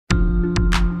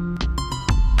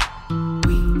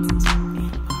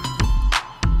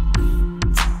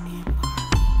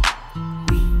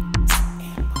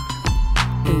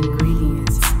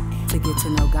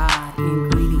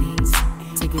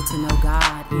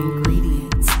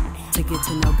Ingredients to get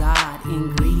to know God.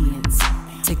 Ingredients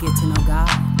to get to know God.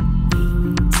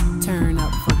 Turn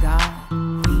up for God.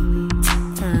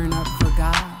 Turn up for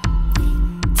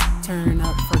God. Turn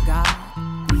up for God.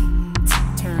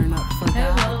 Turn up for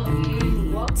God. Hello,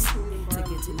 Ingredients welcome to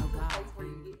get to know God. place where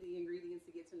you get the ingredients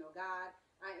to get to know God.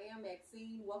 I am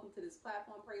Maxine. Welcome to this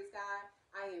platform. Praise God.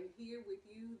 I am here with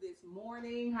you this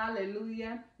morning.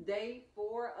 Hallelujah. Day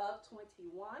 4 of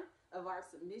 21 of our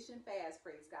submission fast.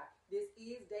 Praise God. This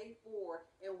is day 4,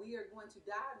 and we are going to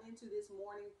dive into this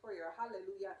morning prayer.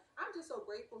 Hallelujah. I'm just so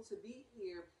grateful to be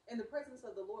here in the presence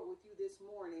of the Lord with you this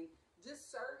morning, just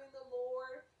serving the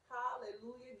Lord.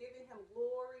 Hallelujah. Giving him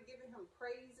glory, giving him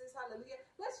praises. Hallelujah.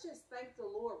 Let's just thank the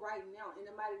Lord right now in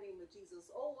the mighty name of Jesus.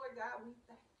 Oh, Lord God, we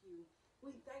thank you.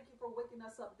 We thank you for waking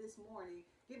us up this morning,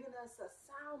 giving us a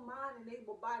sound mind and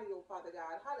able body, oh Father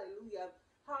God. Hallelujah.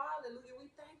 Hallelujah.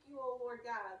 We thank you, oh Lord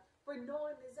God, for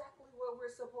knowing exactly where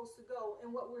we're supposed to go and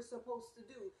what we're supposed to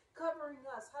do, covering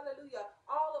us. Hallelujah.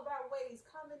 All of our ways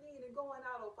coming in and going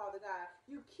out, oh Father God.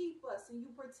 You keep us and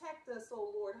you protect us,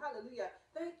 oh Lord. Hallelujah.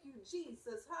 Thank you,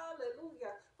 Jesus.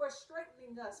 Hallelujah. For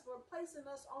straightening us, for placing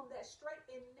us on that straight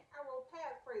and narrow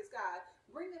path, praise God.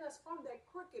 Bringing us from that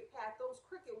crooked path, those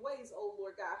crooked ways, oh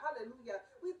Lord God. Hallelujah.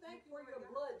 We thank you for your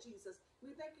blood, Jesus.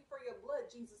 We thank you for your blood,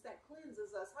 Jesus, that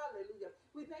cleanses us. Hallelujah.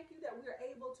 We thank you that we are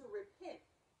able to repent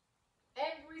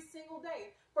every single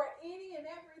day for any and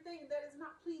everything that is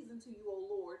not pleasing to you, oh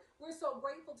Lord. We're so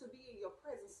grateful to be in your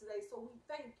presence today, so we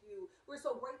thank you. We're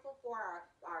so grateful for our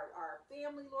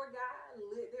family, Lord God.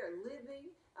 They're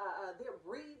living, they're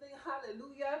breathing,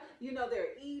 hallelujah. You know,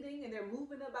 they're eating and they're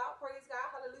moving about, praise God,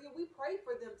 hallelujah. We pray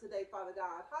for them today, Father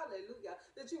God, hallelujah,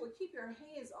 that you would keep your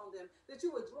hands on them, that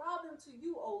you would draw them to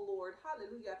you, oh Lord,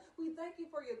 hallelujah. We thank you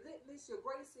for your goodness, your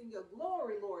grace, and your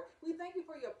glory, Lord. We thank you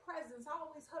for your presence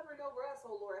always hovering over us,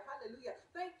 oh Lord, hallelujah.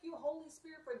 Thank you, Holy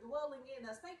Spirit, for dwelling in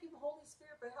us. Thank you, Holy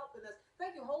Spirit, for helping us.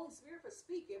 Thank you, Holy Spirit, for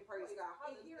speaking, praise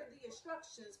God, and hearing the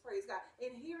instructions, praise God,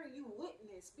 and hearing you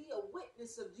witness, be a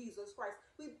witness of Jesus Christ.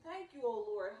 We thank you, oh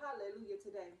Lord, hallelujah,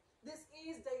 today. This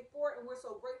is day 4, and we're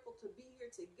so grateful to be here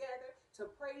together, to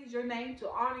praise your name, to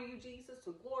honor you, Jesus,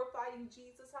 to glorify you,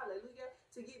 Jesus, hallelujah,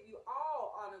 to give you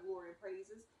all honor, glory, and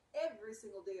praises every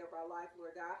single day of our life,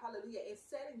 Lord God, hallelujah, and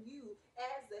setting you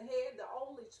as the head, the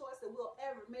only choice that we'll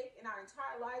ever make in our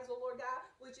entire lives, oh Lord God,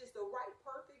 which is the right,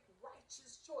 perfect,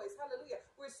 righteous choice, hallelujah.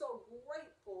 We're so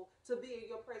grateful to be in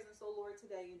your presence, oh Lord,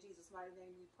 today. In Jesus' mighty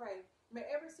name we pray. May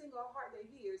every single heart that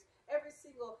hears, every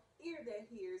single ear that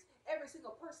hears, every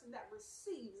single person that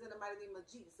receives in the mighty name of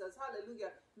Jesus,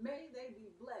 hallelujah, may they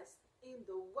be blessed in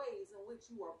the ways in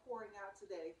which you are pouring out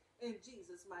today, in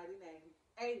Jesus' mighty name.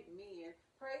 Amen.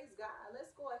 Praise God.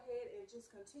 Let's go ahead and just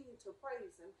continue to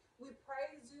praise him. We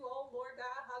praise you, oh Lord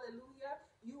God. Hallelujah.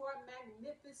 You are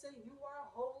magnificent. You are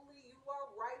holy. You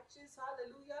are righteous.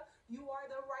 Hallelujah. You are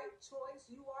the right choice.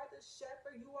 You are the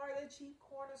shepherd. You are the chief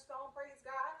cornerstone. Praise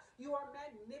God. You are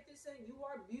magnificent. You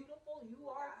are beautiful. You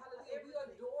are, hallelujah. We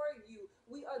adore you.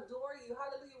 We adore you.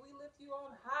 Hallelujah. We lift you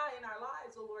on high in our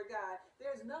lives, oh Lord God.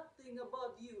 There's nothing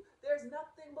above you. There's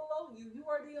nothing below you. You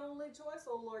are the only choice,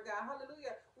 oh Lord God.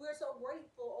 Hallelujah. We're so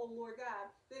grateful, oh Lord God,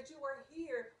 that you are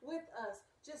here with us,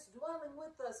 just dwelling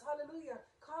with us. Hallelujah.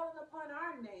 Calling upon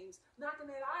our names, knocking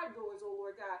at our doors, oh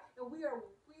Lord God. And we are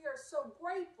so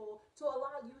grateful to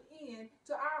allow you in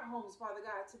to our homes, Father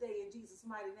God, today in Jesus'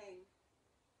 mighty name.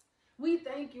 We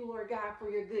thank you, Lord God, for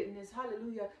your goodness.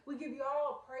 Hallelujah. We give you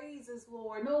all praises,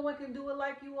 Lord. No one can do it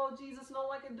like you, oh Jesus. No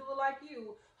one can do it like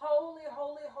you. Holy,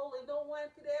 holy, holy. No one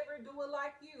could ever do it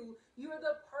like you. You're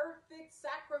the perfect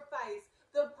sacrifice,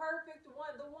 the perfect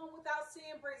one, the one without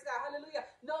sin, praise God. Hallelujah.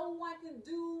 No one can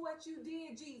do what you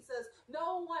did, Jesus.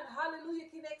 No one,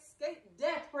 hallelujah, can escape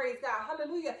death, praise God.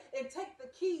 Hallelujah. And take the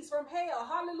keys from hell.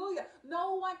 Hallelujah.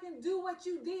 No one can do what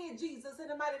you did, Jesus, in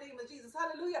the mighty name of Jesus.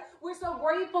 Hallelujah. We're so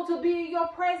grateful to be in your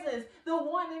presence, the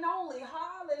one and only.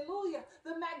 Hallelujah.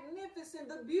 The magnificent,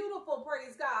 the beautiful,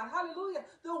 praise God. Hallelujah.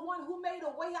 The one who made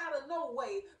a way out of no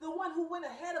way, the one who went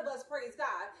ahead of us, praise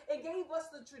God, and gave us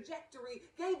the trajectory,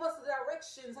 gave us the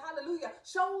directions, hallelujah,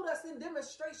 showed us in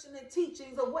demonstration and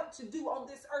teachings of what to do on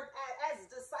this earth as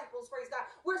disciples, praise God.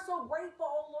 We're so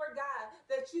grateful, oh Lord God,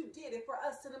 that you did it for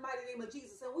us in the mighty name of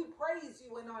Jesus, and we praise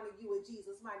you and honor you in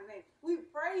Jesus' mighty name. We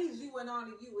praise you and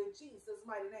honor you in Jesus'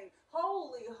 mighty name.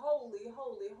 Holy, holy,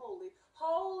 holy, holy,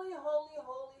 holy, holy,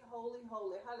 holy, holy,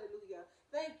 holy, hallelujah.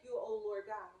 Thank you, oh Lord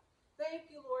God.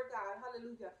 Thank you, Lord God.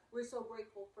 Hallelujah. We're so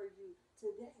grateful for you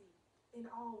today and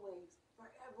always,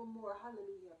 forevermore.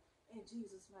 Hallelujah. In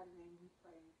Jesus' mighty name we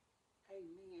pray.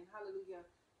 Amen. Hallelujah.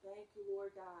 Thank you,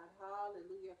 Lord God.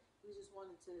 Hallelujah. We just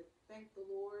wanted to thank the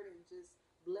Lord and just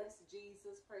bless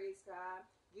Jesus, praise God.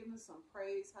 Give him some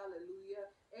praise, hallelujah.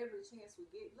 Every chance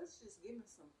we get, let's just give him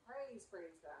some praise,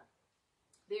 praise God.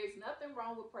 There's nothing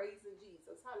wrong with praising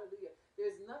Jesus. Hallelujah.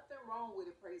 There's nothing wrong with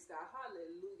it. Praise God.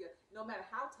 Hallelujah. No matter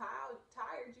how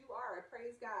tired you are,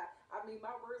 praise God. I mean,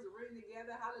 my words are running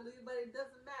together. Hallelujah. But it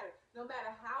doesn't matter. No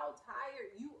matter how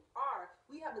tired you are,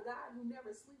 we have a God who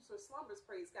never sleeps or slumbers.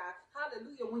 Praise God.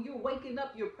 Hallelujah. When you're waking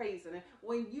up, you're praising him.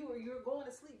 When you're going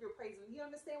to sleep, you're praising him. You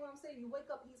understand what I'm saying? You wake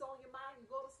up, he's on your mind. You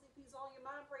go to sleep, he's on your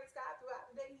mind. Praise God.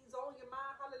 Throughout the day, he's on your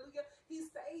mind. Hallelujah. He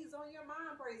stays on your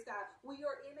mind. Praise God. When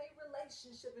you're in a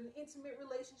relationship, an intimate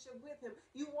relationship with him,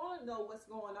 you want to know what's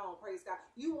going on. Praise God.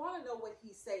 You want to know what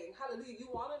he's saying. Hallelujah.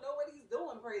 You want to know what he's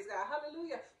doing. Praise God.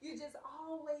 Hallelujah. You're just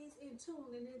always in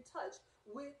tune and in touch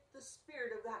with the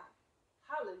Spirit of God.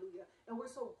 Hallelujah. And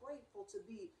we're so grateful to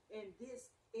be in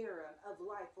this era of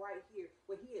life right here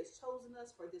where he has chosen us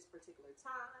for this particular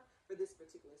time, for this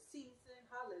particular season.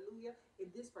 Hallelujah. In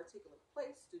this particular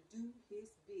place to do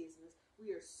his business.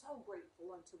 We are so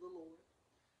grateful unto the Lord.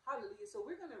 Hallelujah. So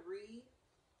we're going to read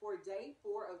for day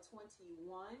 4 of 21,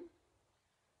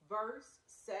 verse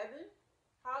 7.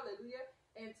 Hallelujah.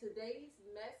 And today's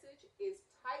message is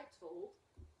titled,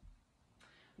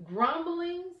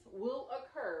 Grumblings will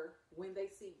occur when they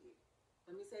see you.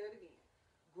 Let me say that again.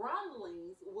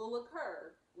 Grumblings will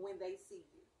occur when they see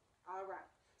you. All right.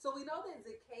 So we know that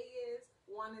Zacchaeus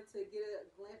wanted to get a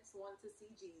glimpse, wanted to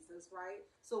see Jesus, right?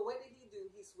 So what did he do?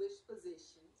 He switched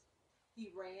positions. He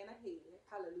ran ahead,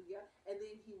 hallelujah, and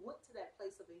then he went to that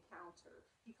place of encounter.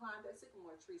 He climbed that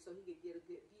sycamore tree so he could get a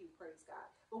good view, praise God.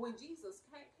 But when Jesus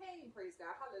came, praise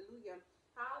God, hallelujah,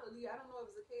 hallelujah. I don't know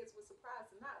if Zacchaeus was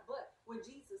surprised or not, but when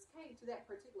Jesus came to that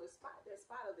particular spot, that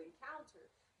spot of encounter,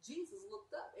 Jesus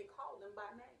looked up and called him by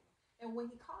name. And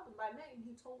when he called him by name,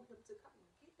 he told him to come.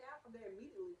 Get down from there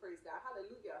immediately, praise God,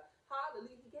 hallelujah,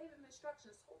 hallelujah. He gave him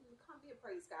instructions, told him to come here,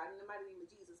 praise God, in the mighty name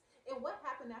of Jesus. And what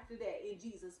happened after that in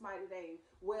Jesus' mighty name?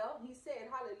 Well, he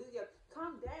said, hallelujah,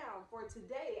 come down, for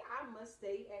today I must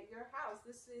stay at your house.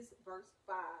 This is verse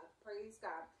 5, praise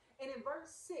God. And in verse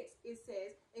 6, it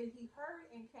says, and he heard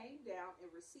and came down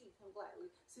and received him gladly.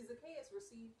 See, Zacchaeus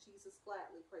received Jesus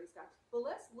gladly, praise God. But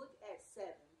let's look at 7.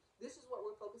 This is what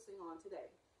we're focusing on today.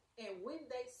 And when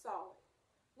they saw it,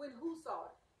 when who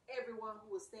saw it? Everyone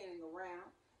who was standing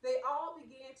around. They all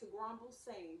began to grumble,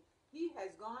 saying, he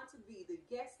has gone to be the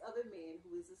guest of a man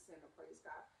who is a sinner, praise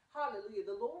God. Hallelujah.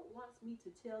 The Lord wants me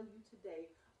to tell you today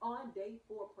on day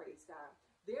 4, praise God.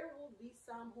 There will be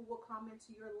some who will come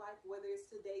into your life, whether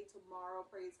it's today, tomorrow,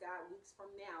 praise God, weeks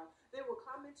from now. They will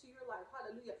come into your life,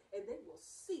 hallelujah, and they will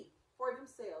see for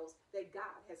themselves that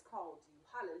God has called you,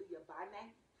 hallelujah, by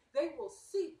name. They will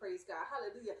see, praise God,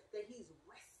 hallelujah, that he's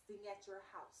resting at your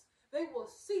house. They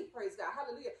will see, praise God,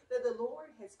 hallelujah, that the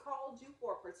Lord has called you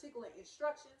for particular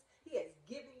instructions. He has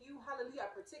given you,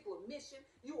 hallelujah, a particular mission.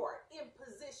 You are in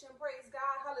position, praise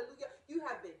God, hallelujah. You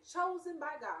have been chosen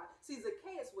by God. See,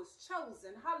 Zacchaeus was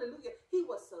chosen, hallelujah. He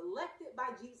was selected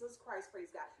by Jesus Christ,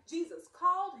 praise God. Jesus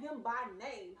called him by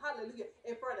name, hallelujah,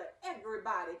 in front of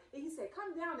everybody. And he said,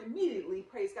 come down immediately,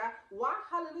 praise God. Why,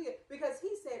 hallelujah? Because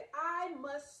he said, I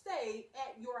must stay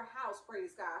at your house,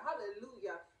 praise God,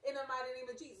 hallelujah. In the mighty name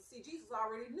of Jesus. See, Jesus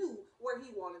already knew where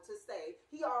he wanted to stay.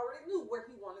 He already knew where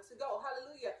he wanted to go.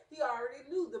 Hallelujah. He already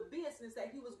knew the business that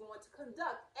he was going to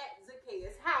conduct at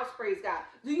Zacchaeus' house. Praise God.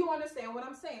 Do you understand what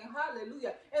I'm saying?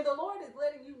 Hallelujah. And the Lord is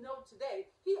letting you know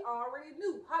today, he already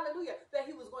knew, hallelujah, that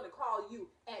he was going to call you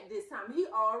at this time. He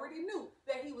already knew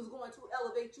that he was going to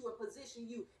elevate you and position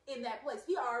you in that place.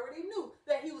 He already knew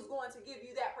that he was going to give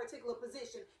you that particular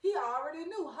position. He already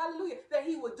knew, hallelujah, that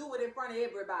he would do it in front of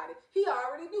everybody. He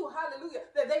already knew, hallelujah,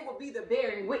 that they would be the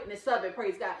bearing witness of it,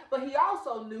 praise God. But he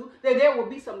also knew that there would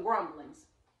be some grumblings.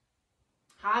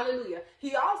 Hallelujah.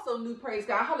 He also knew, praise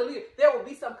God, hallelujah, there would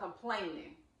be some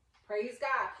complaining. Praise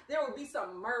God. There will be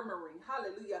some murmuring.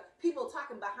 Hallelujah. People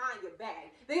talking behind your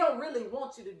back. They don't really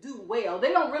want you to do well.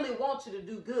 They don't really want you to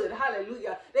do good.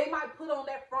 Hallelujah. They might put on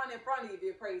that front in front of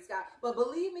you, praise God. But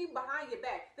believe me, behind your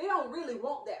back, they don't really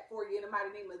want that for you in the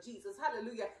mighty name of Jesus.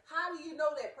 Hallelujah. How do you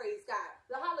know that, praise God?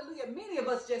 Hallelujah. Many of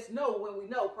us just know when we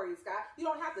know, praise God. You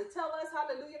don't have to tell us,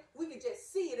 hallelujah. We can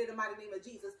just see it in the mighty name of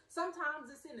Jesus.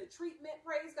 Sometimes it's in the treatment,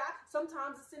 praise God.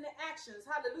 Sometimes it's in the actions.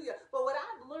 Hallelujah. But what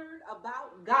I've learned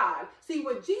about God, see,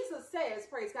 when Jesus says,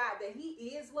 praise God, that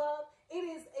he is love, it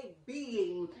is a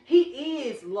being. He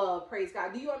is love, praise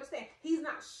God. Do you understand? He's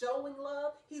not showing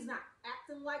love. He's not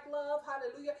acting like love.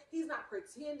 Hallelujah. He's not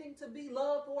pretending to be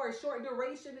love for a short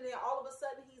duration and then all of a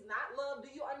sudden he's not love. Do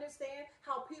you understand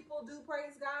how people do,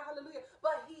 praise God? Hallelujah.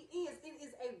 But he is. It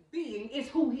is a being. It's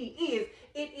who he is.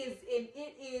 It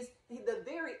is the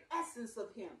very essence essence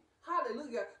of him.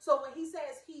 Hallelujah. So when he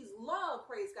says he's love,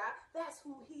 praise God, that's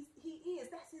who he is.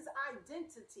 That's his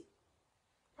identity.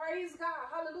 Praise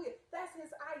God. Hallelujah. That's his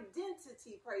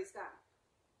identity. Praise God.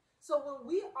 So when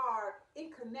we are in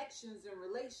connections and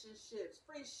relationships,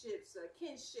 friendships,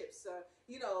 kinships,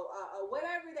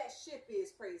 whatever that ship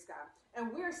is, praise God,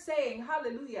 and we're saying,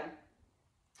 hallelujah,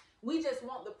 we just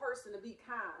want the person to be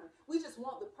kind. We just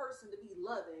want the person to be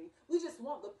loving. We just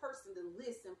want the person to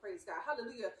listen, praise God.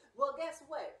 Hallelujah. Well, guess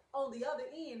what? On the other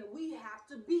end, we have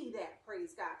to be that,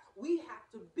 praise God. We have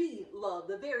to be love,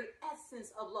 the very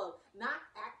essence of love. Not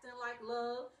acting like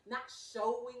love, not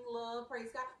showing love,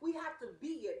 praise God. We have to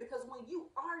be it, because when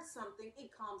you are something, it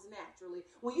comes naturally.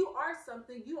 When you are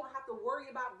something, you don't have to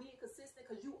worry about being consistent,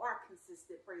 because you are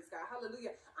consistent, praise God.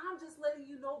 Hallelujah. I'm just letting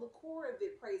you know the core of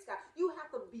it, praise God. You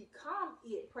have to become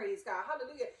it, praise God.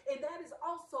 Hallelujah. And that is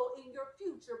also in your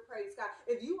future, praise God.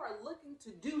 If you are looking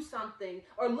to do something,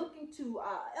 or looking to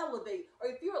elevate, or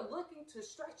if you're looking to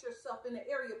stretch yourself in the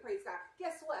area, praise God,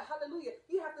 guess what? Hallelujah.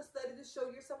 You have to study to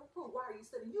show yourself approved. Why are you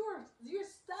studying? You're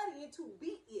studying to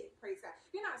be it, praise God.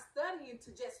 You're not studying to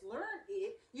just learn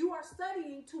it. You are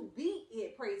studying to be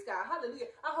it, praise God. Hallelujah.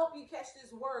 I hope you catch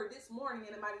this word this morning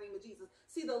in the mighty name of Jesus.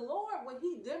 See, the Lord, when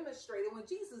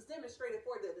Jesus demonstrated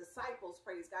for the disciples,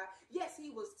 praise God, yes, he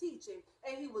was teaching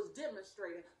and he was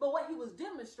demonstrating, but what he was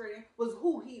demonstrating was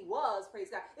who he was,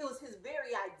 praise God. It was his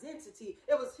very identity.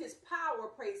 It was his power,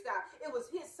 praise God. It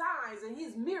was his signs and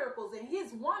his miracles and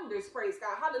his wonders, praise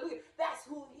God. Hallelujah. That's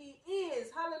who he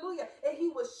is. Hallelujah. And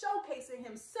he was showcasing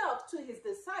himself to his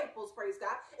disciples, praise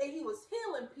God. And he was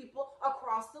healing people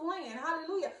across the land.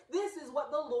 Hallelujah. This is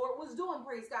what the Lord was doing,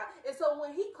 praise God. And so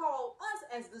when he called us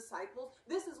as disciples,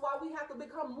 this is why we have to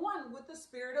become one with the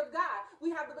Spirit of God. We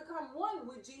have to become one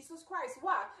with Jesus Christ.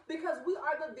 Why? Because we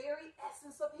are the very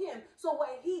essence of him. So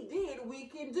what he did, we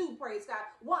can do, praise God.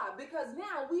 Why? Because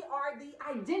now we are the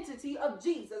identity of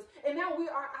Jesus. And now we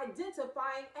are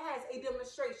identifying as a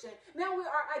demonstration. Now we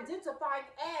are identifying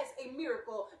as a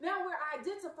miracle. Now we're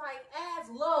identifying as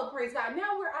love, praise God.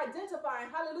 Now we're identifying,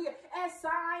 hallelujah, as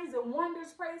signs and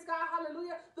wonders, praise God,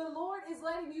 hallelujah. The Lord is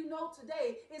letting you know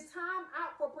today, it's time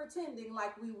out for pretending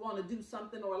like we want to do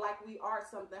something or like we are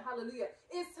something, hallelujah.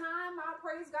 It's time out,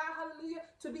 praise God, hallelujah,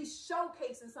 to be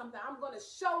showcasing something. I'm going to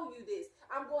show you this.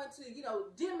 I'm going to,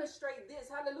 demonstrate this,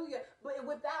 hallelujah, but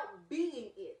without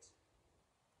being it.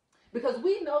 Because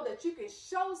we know that you can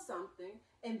show something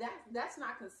and that's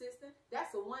not consistent.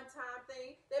 That's a one-time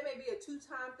thing. That may be a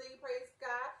two-time thing, praise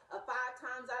God, a 5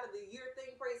 times out of the year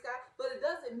thing, praise God, but it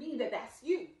doesn't mean that that's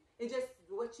you. It's just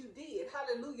what you did.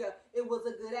 Hallelujah. It was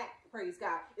a good act, praise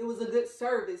God. It was a good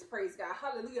service, praise God.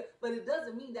 Hallelujah. But it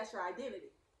doesn't mean that's your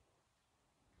identity.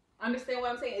 Understand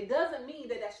what I'm saying? It doesn't mean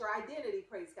that that's your identity,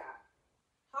 praise God.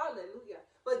 Hallelujah.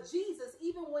 But Jesus,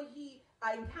 even when he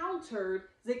encountered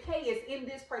Zacchaeus in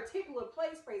this particular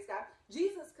place, praise God,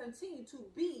 Jesus continued to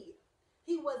be.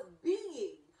 He was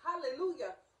being,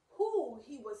 hallelujah, who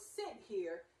he was sent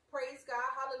here, praise God,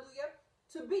 hallelujah,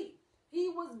 to be. He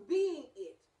was being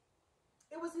it.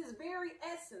 It was his very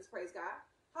essence, praise God.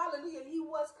 Hallelujah. He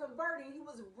was converting. He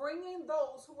was bringing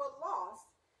those who were lost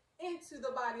into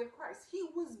the body of Christ. He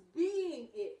was being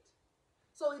it.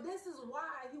 So this is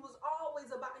why he was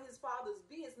always about his Father's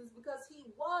business, because he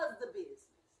was the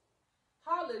business.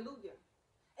 Hallelujah.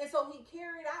 And so he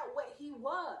carried out what he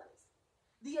was.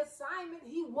 The assignment,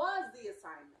 he was the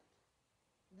assignment.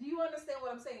 Do you understand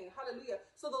what I'm saying? Hallelujah.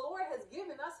 So the Lord has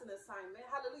given us an assignment.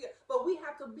 Hallelujah. But we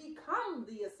have to become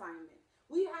the assignment.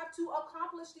 We have to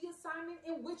accomplish the assignment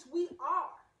in which we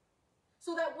are.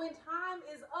 So that when time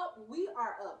is up, we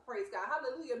are up. Praise God.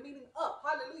 Hallelujah. Meaning up.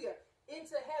 Hallelujah.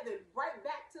 Into heaven. Right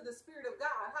back to the Spirit of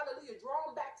God. Hallelujah.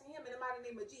 Drawn back to him in the mighty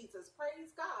name of Jesus.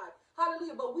 Praise God.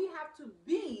 Hallelujah. But we have to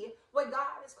be what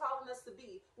God is calling us to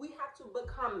be. We have to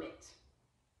become it.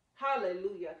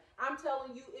 Hallelujah. I'm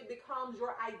telling you, it becomes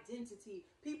your identity.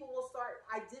 People will start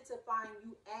identifying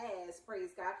you as,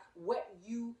 praise God, what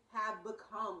you have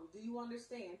become. Do you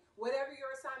understand? Whatever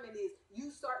your assignment is,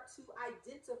 you start to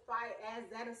identify as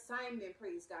that assignment,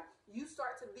 praise God. You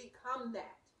start to become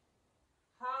that.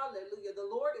 Hallelujah. The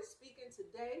Lord is speaking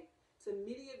today to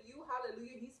many of you.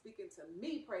 Hallelujah. He's speaking to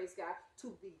me, praise God,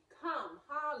 to become,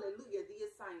 hallelujah, the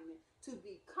assignment. To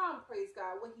become, praise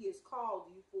God, what he has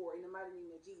called you for in the mighty name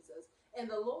of Jesus. And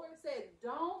the Lord said,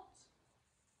 don't,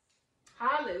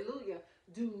 hallelujah,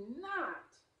 do not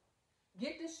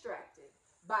get distracted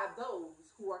by those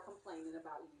who are complaining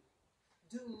about you.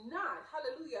 Do not,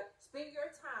 hallelujah, spend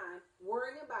your time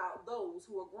worrying about those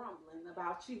who are grumbling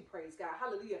about you, praise God,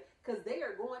 hallelujah, because they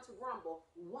are going to grumble.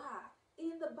 Why?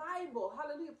 In the Bible,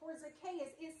 hallelujah, for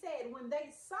Zacchaeus, it said when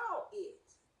they saw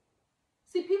it,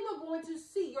 going to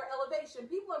see your elevation.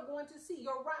 People are going to see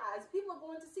your rise. People are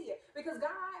going to see it because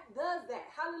God does that.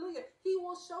 Hallelujah. He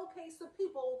will showcase to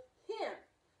people him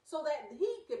so that he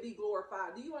can be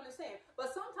glorified. Do you understand?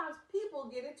 But sometimes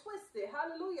people get it twisted.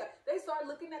 Hallelujah. They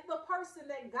start looking at the person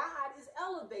that God is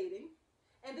elevating,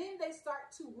 and then they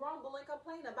start to grumble and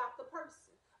complain about the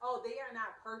person. Oh, they are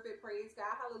not perfect, praise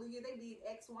God. Hallelujah. They need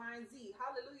X, Y, and Z.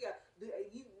 Hallelujah.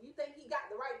 You think he got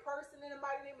the right person in the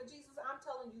mighty name of Jesus? I'm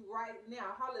telling you right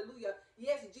now. Hallelujah.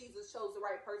 Yes, Jesus chose the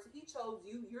right person. He chose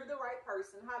you. You're the right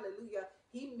person. Hallelujah.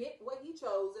 He meant what he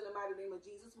chose in the mighty name of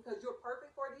Jesus because you're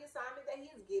perfect for the assignment that he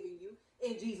is giving you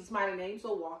in Jesus' mighty name.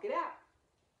 So walk it out.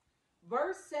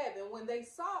 Verse 7, when they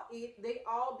saw it, they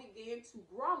all began to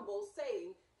grumble,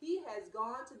 saying, he has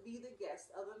gone to be the guest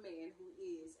of a man who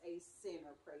is a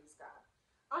sinner, praise God.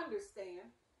 Understand,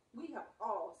 we have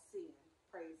all sinned,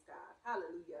 praise God.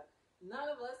 Hallelujah. None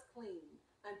of us clean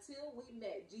until we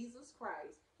met Jesus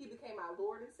Christ. He became our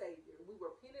Lord and Savior. We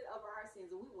repented of our sins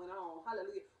and we went on.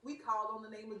 Hallelujah. We called on the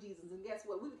name of Jesus. And guess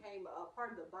what? We became a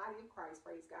part of the body of Christ,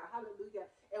 praise God. Hallelujah.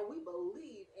 And we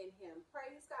believe in him,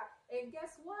 praise God. And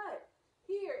guess what?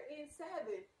 Here in 7,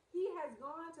 he has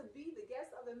gone to be the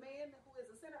guest of a man who is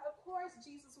a sinner. Of course,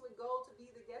 Jesus would go to be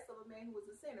the guest of a man who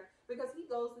is a sinner because he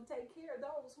goes to take care of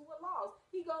those who are lost.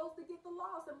 He goes to get the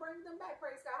lost and bring them back.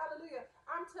 Praise God. Hallelujah.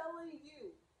 I'm telling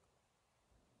you.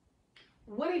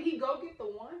 What did he go get the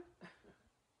one?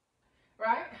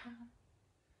 Right?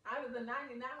 Out of the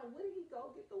 99, what did he go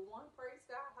get the one? Praise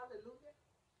God. Hallelujah.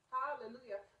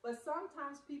 Hallelujah. But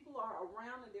sometimes people are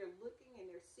around and they're looking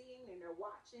and they're seeing and they're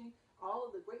watching all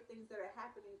of the great things that are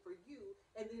happening for you.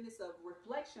 And then it's a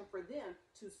reflection for them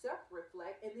to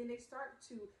self-reflect. And then they start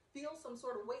to feel some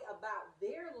sort of way about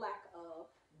their lack of,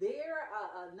 their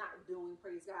not doing,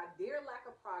 praise God, their lack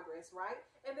of progress, right?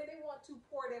 And then they want to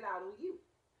pour that out on you.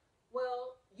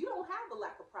 Well, you don't have the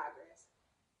lack of progress.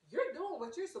 You're doing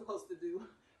what you're supposed to do.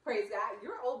 Praise God.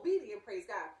 You're obedient. Praise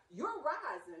God. You're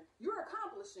rising. You're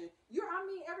accomplishing.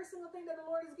 Every single thing that the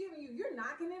Lord is giving you, you're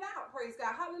knocking it out. Praise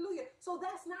God. Hallelujah. So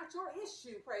that's not your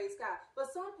issue. Praise God.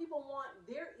 But some people want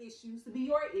their issues to be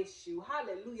your issue.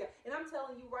 Hallelujah. And I'm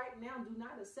telling you right now, do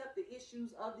not accept the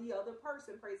issues of the other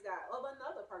person. Praise God. Of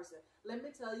another person. Let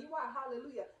me tell you why.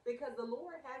 Hallelujah. Because the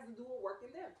Lord has to do a work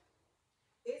in them.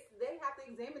 They have to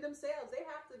examine themselves. They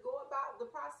have to go about the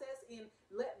process and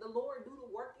let the Lord do the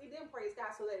work in them, praise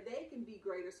God, so that they can be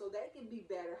greater, so they can be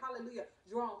better. Hallelujah.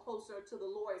 Drawn closer to the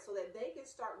Lord so that they can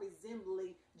start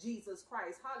resembling Jesus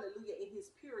Christ. Hallelujah. In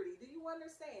his purity. Do you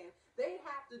understand? They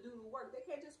have to do the work. They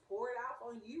can't just pour it out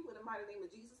on you in the mighty name of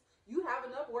Jesus. You have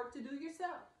enough work to do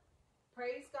yourself.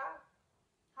 Praise God.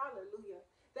 Hallelujah.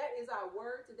 That is our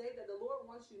word today, that the Lord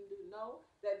wants you to know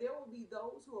that there will be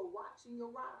those who are watching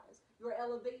your rise, your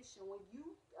elevation. When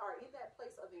you are in that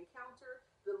place of encounter,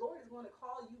 the Lord is going to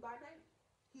call you by name.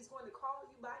 He's going to call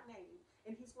you by name,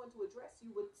 and he's going to address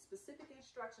you with specific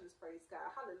instructions, praise God.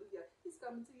 Hallelujah. He's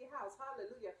coming to your house.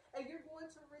 Hallelujah. And you're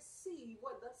going to receive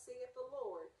what thus saith the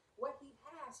Lord, what he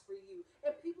has for you.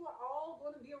 And people are all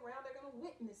going to be around. They're going to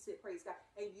witness it, praise God.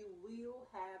 And you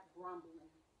will have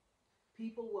grumbling.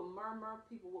 People will murmur.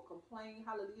 People will complain.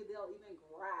 Hallelujah. They'll even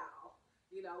growl,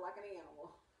 like an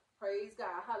animal. Praise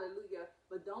God. Hallelujah.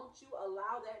 But don't you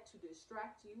allow that to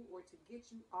distract you or to get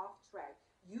you off track.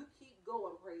 You keep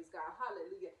going. Praise God.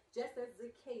 Hallelujah. Just as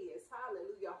Zacchaeus,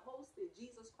 hallelujah, hosted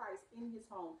Jesus Christ in his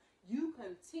home, you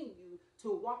continue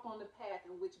to walk on the path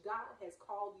in which God has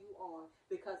called you on,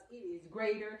 because it is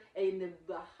greater. And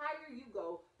the higher you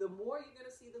go, the more you're going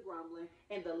to see the grumbling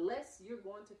and the less you're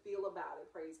going to feel about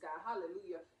it. Praise God.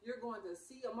 Hallelujah. You're going to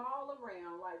see them all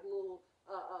around like little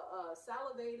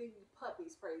salivating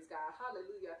puppies. Praise God.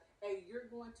 Hallelujah. And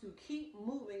you're going to keep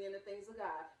moving in the things of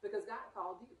God because God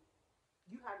called you.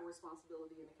 You have a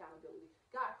responsibility and accountability.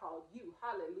 God called you.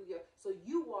 Hallelujah. So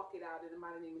you walk it out in the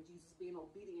mighty name of Jesus, being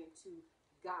obedient to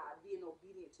God, being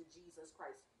obedient to Jesus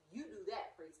Christ. You do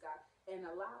that, praise God, and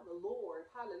allow the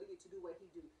Lord, hallelujah, to do what he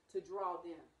do, to draw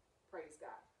them, praise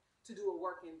God, to do a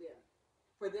work in them,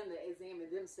 for them to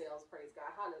examine themselves, praise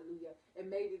God, hallelujah.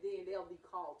 And maybe then they'll be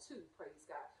called too, praise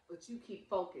God. But you keep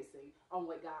focusing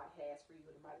on what God has for you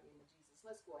in the mighty name of Jesus.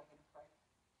 Let's go ahead and pray.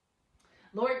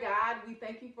 Lord God, we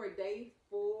thank you for day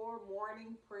 4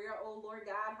 morning prayer, oh Lord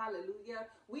God, hallelujah.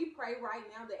 We pray right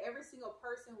now that every single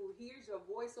person who hears your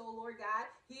voice, oh Lord God,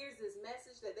 hears this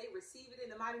message, that they receive it in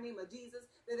the mighty name of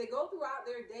Jesus, that they go throughout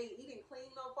their day eating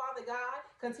clean, oh Father God,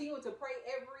 continue to pray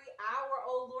every hour,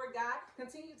 oh Lord God,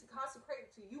 continue to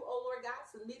consecrate to you, oh Lord God,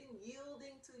 submitting,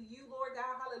 yielding to you, Lord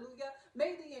God, hallelujah.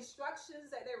 May the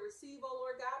instructions that they receive, oh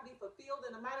Lord God, be fulfilled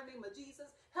in the mighty name of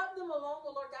Jesus. Help them along,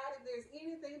 oh Lord God, if there's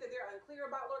anything that they're unclear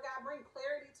about, Lord God, bring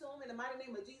clarity it to them in the mighty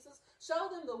name of Jesus. Show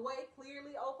them the way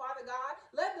clearly, oh Father God.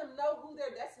 Let them know who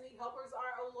their destiny helpers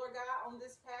are, oh Lord God, on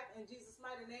this path in Jesus'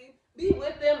 mighty name. Be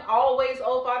with them always,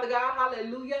 oh Father God.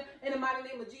 Hallelujah. In the mighty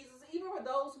name of Jesus. Even for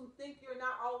those who think you're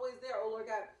not always there, oh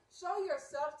Lord God. Show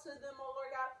yourself to them, oh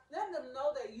Lord God. Let them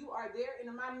know that you are there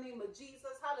in the mighty name of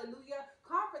Jesus. Hallelujah.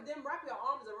 Comfort them. Wrap your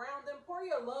arms around them. Pour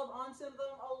your love onto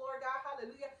them, oh Lord God.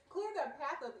 Hallelujah. Clear their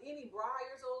path of any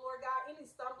briars, oh Lord God. Any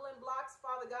stumbling blocks,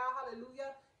 Father God.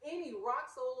 Hallelujah. Any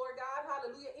rocks, oh Lord God.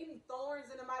 Hallelujah. Any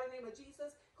thorns in the mighty name of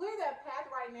Jesus. Clear that path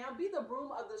right now. Be the broom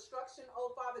of destruction,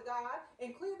 oh Father God.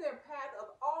 And clear their path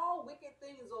of all wicked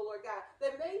things, oh Lord God,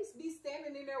 that may be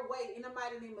standing in their way in the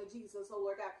mighty name of Jesus, oh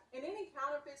Lord God. And any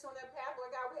counterfeits on their path, Lord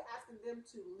God, we're asking them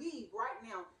to leave right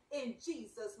now in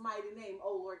Jesus' mighty name,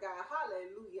 oh Lord God.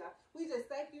 Hallelujah. We just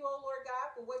thank you, oh Lord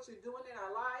God, for what you're doing in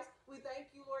our lives. We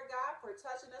thank you, Lord God, for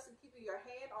touching us and keeping your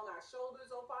hand on our shoulders,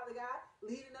 oh Father God,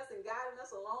 leading us and guiding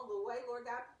us along the way, Lord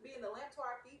God, being the lamp to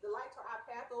our feet, the light to our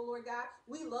path, oh Lord God.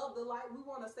 We love the light. We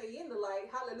want to stay in the light.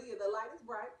 Hallelujah. The light is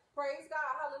bright. Praise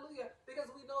God. Hallelujah.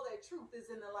 Because we know that truth is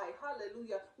in the light.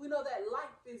 Hallelujah. We know that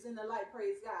life is in the light.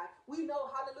 Praise God. We know,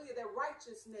 hallelujah, that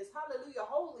righteousness, hallelujah,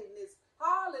 holiness,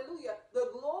 hallelujah, the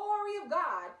glory of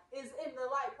God is in the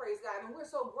light. Praise God. And we're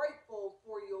so grateful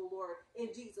for you, Lord,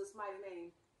 in Jesus' mighty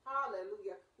name.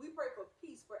 Hallelujah. We pray for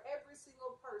peace for every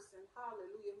single person,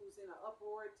 hallelujah, who's in an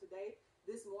uproar today,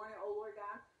 this morning, oh Lord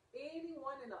God.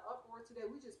 Anyone in the uproar today,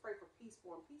 we just pray for peace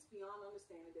for them, peace beyond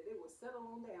understanding, that it will settle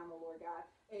on down, oh Lord God,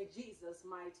 in Jesus'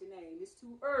 mighty name. It's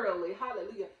too early,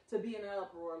 hallelujah, to be in an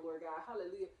uproar, Lord God,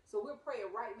 hallelujah. So we're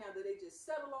praying right now that they just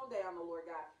settle on down, oh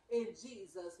Lord God, in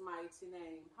Jesus' mighty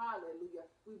name, hallelujah.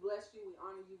 We bless you, we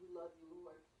honor you, we love you,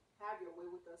 Lord. Have your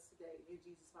way with us today, in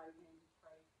Jesus' mighty name we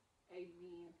pray.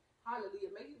 Amen. Hallelujah.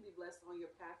 May you be blessed on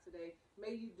your path today.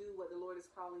 May you do what the Lord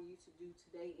is calling you to do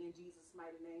today in Jesus'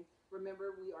 mighty name.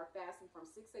 Remember, we are fasting from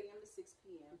 6 a.m. to 6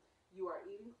 p.m. You are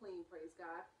eating clean, praise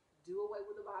God. Do away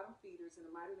with the bottom feeders in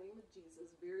the mighty name of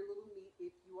Jesus. Very little meat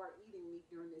if you are eating meat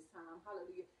during this time.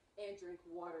 Hallelujah. And drink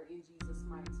water in Jesus'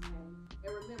 mighty name.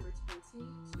 And remember to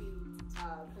continue to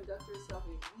conduct yourself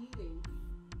in eating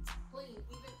clean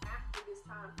even after this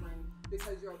time frame,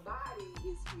 because your body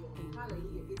is healing,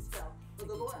 hallelujah, itself. But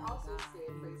the Lord also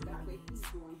said, praise God, that he's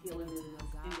doing healing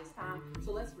in this time.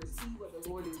 So let's receive what the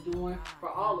Lord is doing for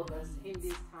all of us in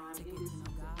this time, in this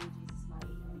season, in Jesus'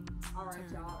 mighty name. All right,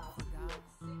 y'all, I'll see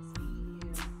you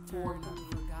at 6 p.m. Turn up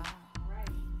for God. All right,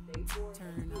 day 4.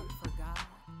 Turn up for God.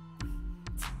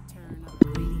 Turn up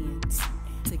ingredients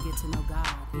to get to know God.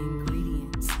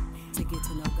 Ingredients to get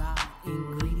to know God.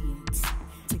 Ingredients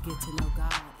to get to know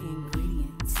God.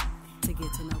 Ingredients to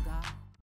get to know God.